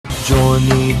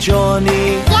Johnny,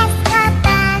 Johnny. Yes,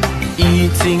 Papa.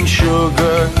 Eating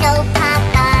sugar. No,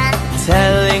 Papa.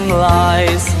 Telling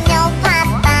lies. No,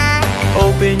 Papa.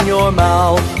 Open your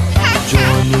mouth.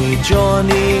 Johnny,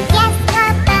 Johnny. Yes,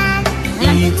 Papa.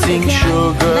 Eating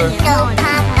sugar. No,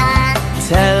 Papa.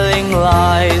 Telling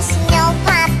lies. No,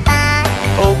 Papa.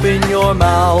 Open your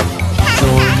mouth.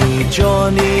 Johnny,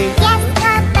 Johnny. Yes,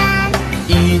 Papa.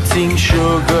 Eating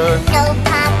sugar. No,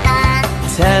 Papa.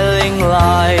 Telling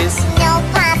lies. No,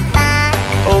 Papa.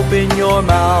 Open your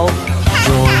mouth.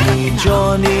 Johnny,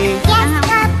 Johnny. Yes,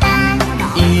 Papa.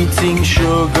 Eating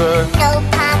sugar. No,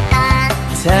 Papa.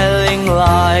 Telling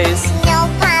lies. No,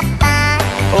 Papa.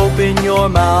 Open your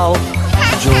mouth.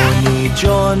 Johnny,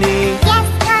 Johnny. Yes,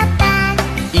 Papa.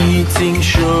 Eating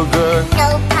sugar. No,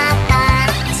 Papa.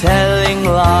 Telling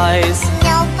lies.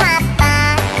 No, Papa.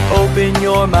 Open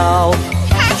your mouth.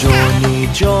 Johnny,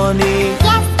 Johnny.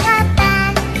 Yes,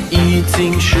 Papa.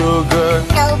 Eating sugar.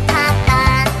 No, Papa.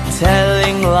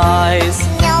 Telling lies.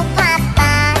 No,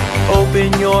 Papa.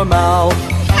 Open your mouth.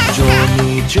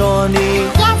 Johnny, Johnny.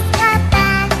 Yes, Papa.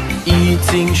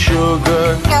 Eating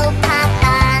sugar. No,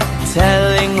 Papa.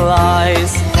 Telling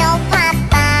lies. No,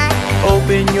 Papa.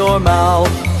 Open your mouth.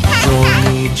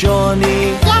 Johnny, Johnny.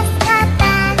 Yes,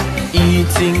 Papa.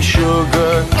 Eating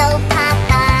sugar. No,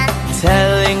 Papa.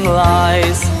 Telling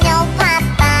lies. No,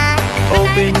 Papa.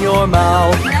 Open your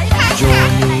mouth.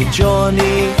 Johnny,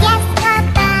 Johnny. Yes,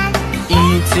 Papa.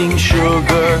 Eating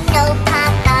sugar. No,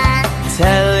 Papa.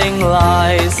 Telling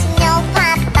lies. No,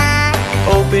 Papa.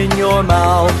 Open your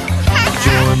mouth.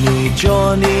 Johnny,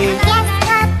 Johnny. Yes,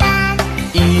 Papa.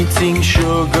 Eating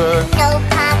sugar. No,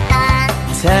 Papa.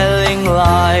 Telling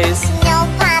lies. No,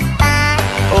 Papa.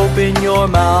 Open your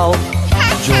mouth.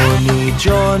 Johnny,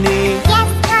 Johnny. Yes,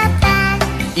 Papa.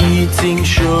 Eating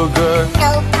sugar.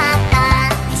 No,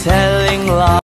 Papa. Telling lies.